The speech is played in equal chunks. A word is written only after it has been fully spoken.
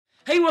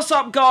Hey, what's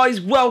up guys?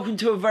 Welcome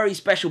to a very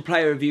special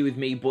player review with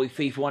me, boy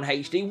FIFA 1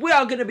 HD. We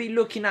are going to be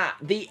looking at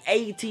the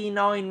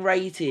 89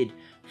 rated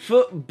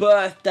FUT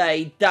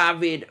Birthday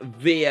David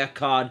Villa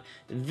card.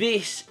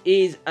 This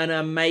is an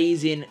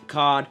amazing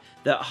card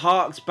that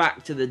harks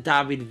back to the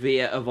David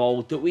Villa of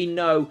old that we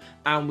know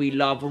and we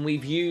love and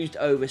we've used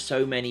over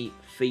so many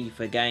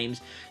FIFA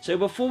games. So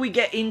before we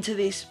get into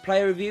this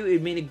player review, it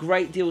would mean a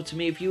great deal to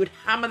me if you would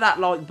hammer that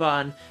like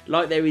button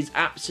like there is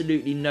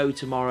absolutely no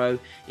tomorrow.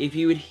 If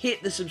you would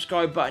hit the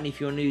subscribe button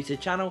if you're new to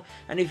the channel,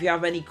 and if you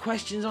have any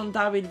questions on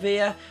David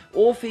Villa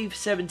or FIFA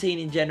 17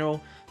 in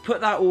general,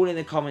 put that all in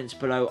the comments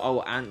below. I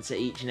will answer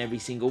each and every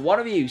single one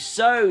of you.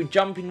 So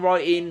jumping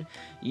right in,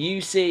 you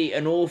see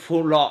an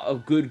awful lot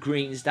of good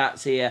green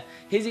stats here.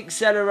 His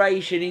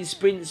acceleration, his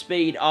sprint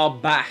speed are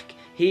back.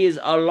 He is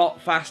a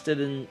lot faster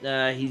than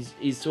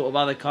his sort of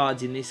other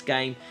cards in this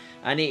game,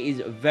 and it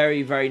is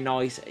very, very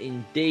nice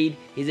indeed.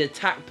 His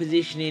attack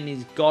positioning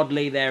is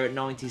godly there at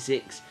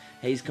 96.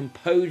 His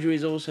composure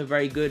is also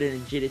very good,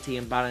 and agility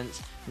and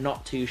balance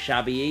not too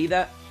shabby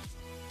either.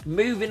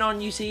 Moving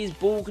on, you see his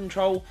ball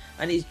control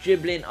and his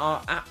dribbling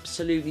are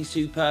absolutely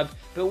superb,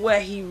 but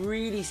where he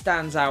really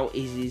stands out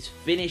is his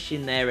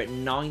finishing there at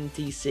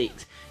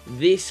 96.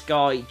 This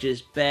guy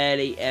just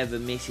barely ever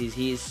misses.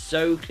 He is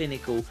so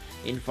clinical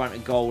in front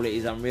of goal, it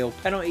is unreal.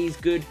 Penalties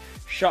good,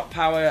 shot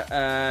power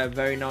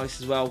very nice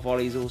as well.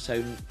 Volleys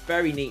also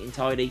very neat and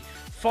tidy.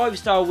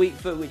 5-star weak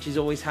foot, which is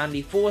always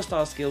handy.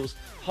 4-star skills,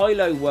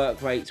 high-low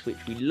work rates,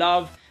 which we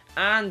love,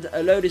 and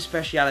a load of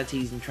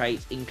specialities and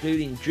traits,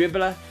 including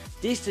dribbler,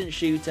 distance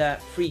shooter,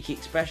 free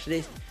kick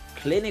specialist,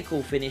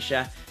 clinical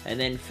finisher, and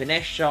then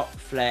finesse shot,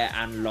 flair,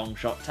 and long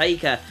shot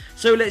taker.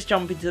 So let's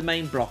jump into the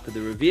main block of the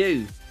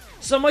review.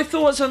 So my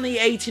thoughts on the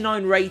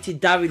 89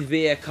 rated David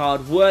Villa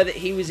card were that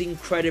he was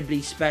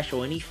incredibly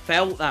special, and he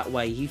felt that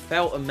way. He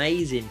felt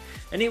amazing,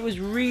 and it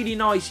was really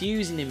nice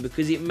using him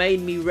because it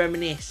made me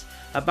reminisce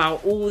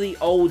about all the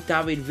old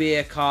David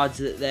Villa cards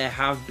that there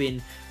have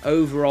been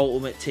over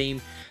Ultimate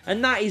Team.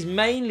 And that is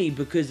mainly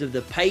because of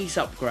the pace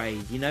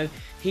upgrade, you know.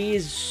 He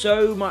is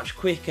so much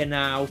quicker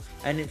now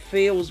and it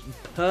feels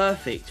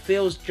perfect,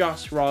 feels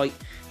just right.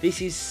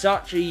 This is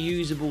such a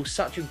usable,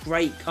 such a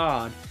great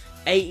card.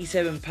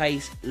 87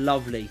 pace,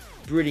 lovely,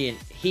 brilliant.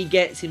 He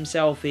gets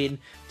himself in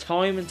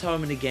time and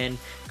time and again.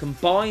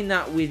 Combine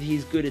that with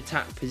his good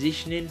attack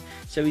positioning,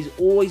 so he's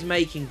always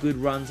making good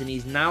runs, and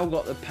he's now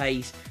got the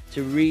pace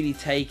to really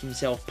take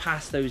himself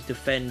past those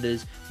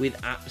defenders with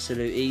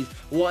absolute ease.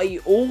 What he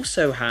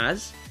also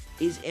has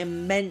is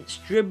immense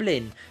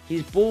dribbling.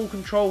 His ball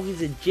control,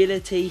 his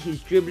agility,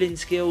 his dribbling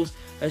skills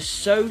are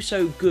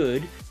so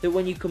good that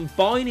when you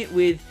combine it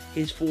with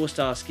his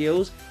 4-star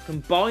skills,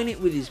 combine it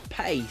with his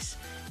pace,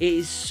 it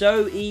is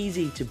so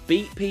easy to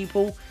beat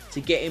people,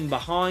 to get in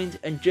behind,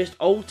 and just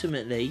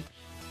ultimately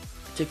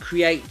to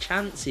create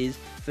chances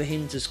for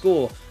him to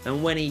score.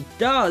 And when he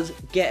does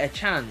get a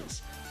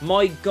chance,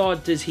 my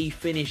God, does he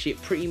finish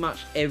it pretty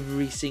much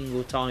every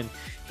single time.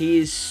 He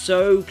is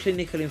so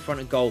clinical in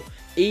front of goal.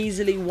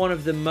 Easily one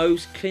of the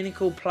most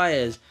clinical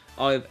players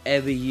I've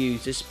ever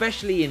used,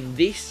 especially in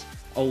this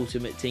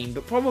Ultimate Team,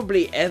 but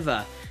probably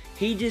ever.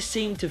 He just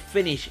seemed to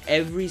finish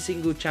every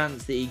single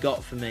chance that he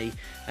got for me,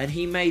 and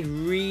he made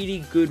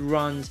really good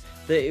runs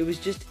that it was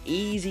just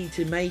easy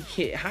to make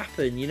it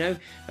happen, you know.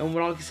 And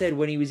like I said,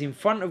 when he was in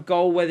front of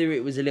goal, whether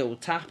it was a little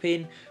tap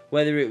in,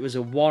 whether it was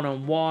a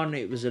one-on-one,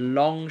 it was a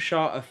long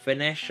shot, a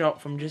finesse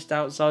shot from just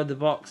outside the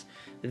box,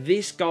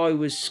 this guy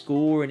was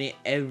scoring it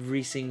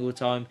every single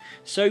time.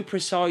 So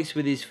precise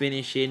with his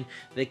finishing,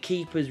 the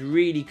keepers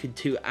really could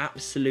do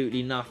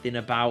absolutely nothing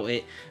about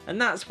it.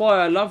 And that's why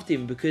I loved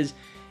him, because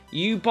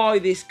you buy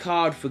this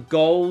card for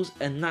goals,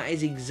 and that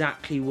is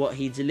exactly what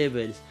he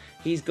delivers.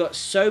 He's got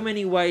so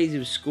many ways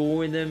of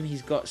scoring them.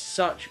 He's got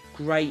such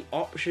great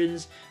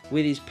options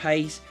with his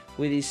pace,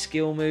 with his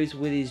skill moves,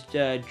 with his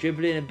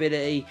dribbling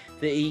ability,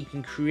 that he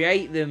can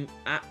create them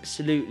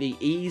absolutely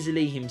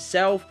easily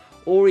himself,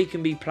 or he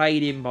can be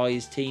played in by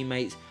his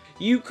teammates.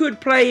 You could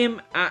play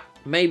him at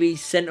maybe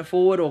centre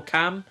forward or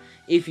cam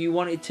if you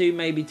wanted to,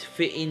 maybe to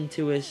fit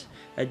into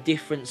a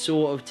different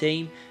sort of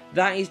team.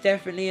 That is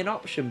definitely an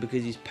option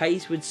because his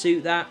pace would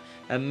suit that.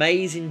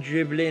 Amazing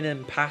dribbling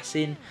and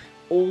passing,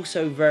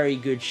 also very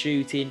good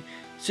shooting.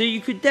 So you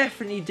could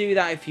definitely do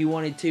that if you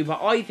wanted to,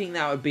 but I think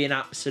that would be an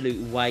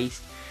absolute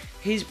waste.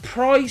 His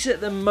price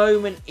at the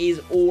moment is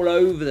all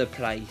over the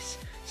place,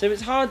 so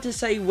it's hard to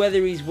say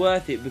whether he's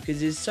worth it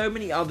because there's so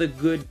many other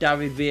good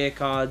David Villa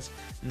cards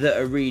that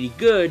are really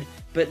good,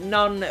 but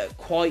none that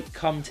quite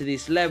come to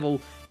this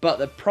level. But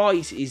the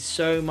price is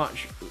so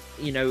much,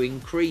 you know,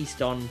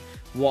 increased on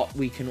what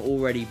we can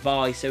already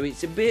buy, so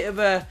it's a bit of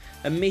a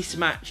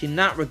mismatch in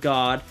that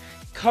regard.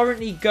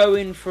 Currently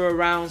going for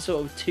around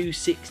sort of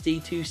 260,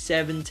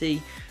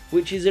 270,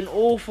 which is an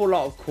awful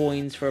lot of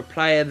coins for a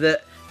player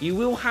that you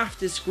will have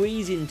to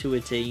squeeze into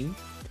a team,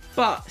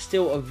 but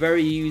still a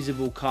very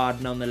usable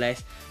card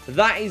nonetheless.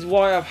 That is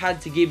why I've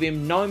had to give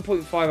him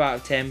 9.5 out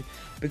of 10,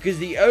 because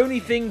the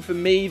only thing for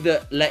me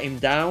that let him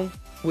down,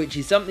 which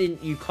is something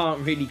you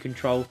can't really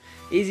control,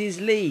 is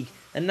his league.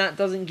 and that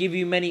doesn't give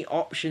you many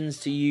options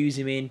to use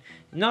him in.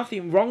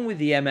 Nothing wrong with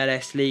the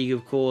MLS League,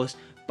 of course,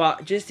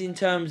 but just in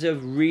terms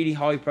of really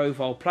high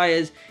profile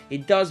players,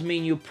 it does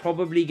mean you're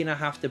probably going to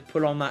have to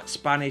pull on that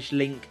Spanish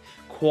link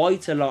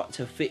quite a lot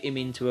to fit him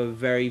into a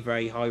very,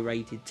 very high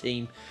rated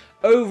team.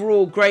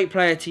 Overall, great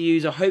player to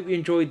use. I hope you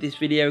enjoyed this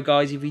video,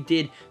 guys. If you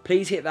did,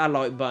 please hit that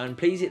like button,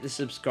 please hit the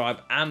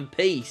subscribe, and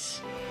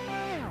peace.